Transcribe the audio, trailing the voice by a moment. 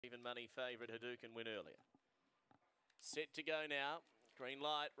Even money favourite Hadouken win earlier. Set to go now. Green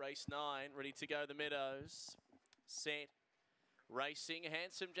light, race 9, ready to go the Meadows. Set. Racing,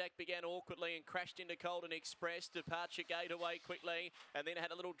 Handsome Jack began awkwardly and crashed into Colden Express. Departure Gate away quickly and then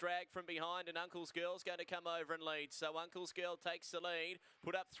had a little drag from behind, and Uncle's Girl's going to come over and lead. So Uncle's Girl takes the lead,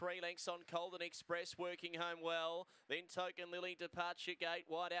 put up 3 lengths on Colden Express, working home well. Then Token Lily, Departure Gate,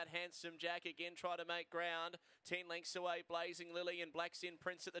 wide out Handsome Jack again, try to make ground. 10 lengths away, Blazing Lily and Black's in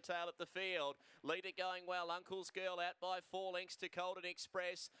Prince at the tail of the field. Leader going well, Uncle's Girl out by 4 lengths to Colden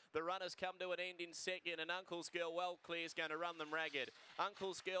Express. The runners come to an end in second, and Uncle's Girl well clear is going to run them ragged.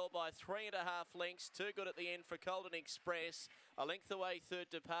 Uncle's Girl by 3.5 lengths, too good at the end for Colden Express. A length away third,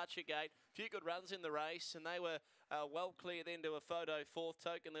 Departure Gate. Few good runs in the race, and they were well clear then to a photo fourth,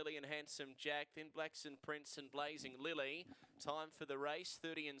 Token Lily and Handsome Jack. Then Blackson Prince and Blazing Lily. Time for the race,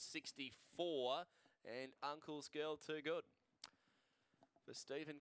 30 and 64, and Uncle's Girl too good for Stephen.